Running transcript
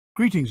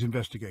Greetings,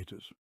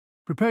 investigators.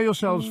 Prepare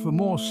yourselves for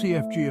more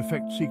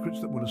CfgEffects secrets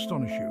that will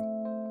astonish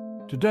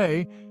you.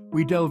 Today,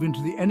 we delve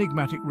into the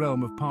enigmatic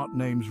realm of part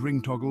names,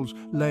 ring toggles,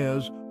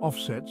 layers,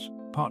 offsets,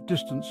 part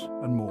distance,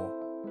 and more.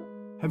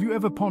 Have you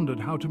ever pondered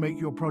how to make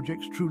your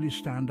projects truly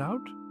stand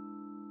out?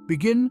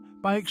 Begin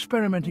by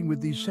experimenting with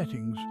these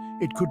settings.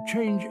 It could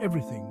change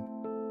everything.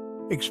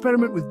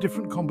 Experiment with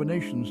different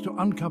combinations to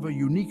uncover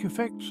unique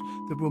effects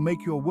that will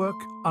make your work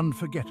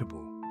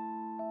unforgettable.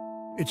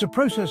 It's a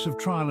process of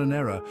trial and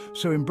error,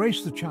 so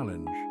embrace the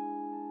challenge.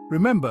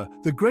 Remember,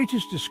 the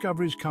greatest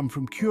discoveries come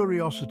from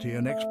curiosity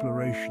and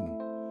exploration.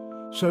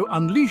 So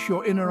unleash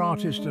your inner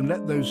artist and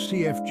let those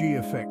CFG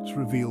effects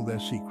reveal their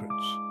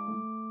secrets.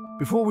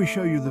 Before we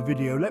show you the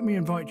video, let me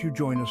invite you to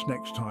join us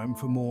next time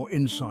for more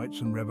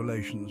insights and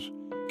revelations.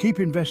 Keep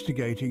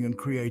investigating and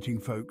creating,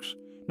 folks.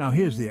 Now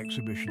here's the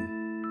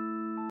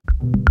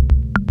exhibition.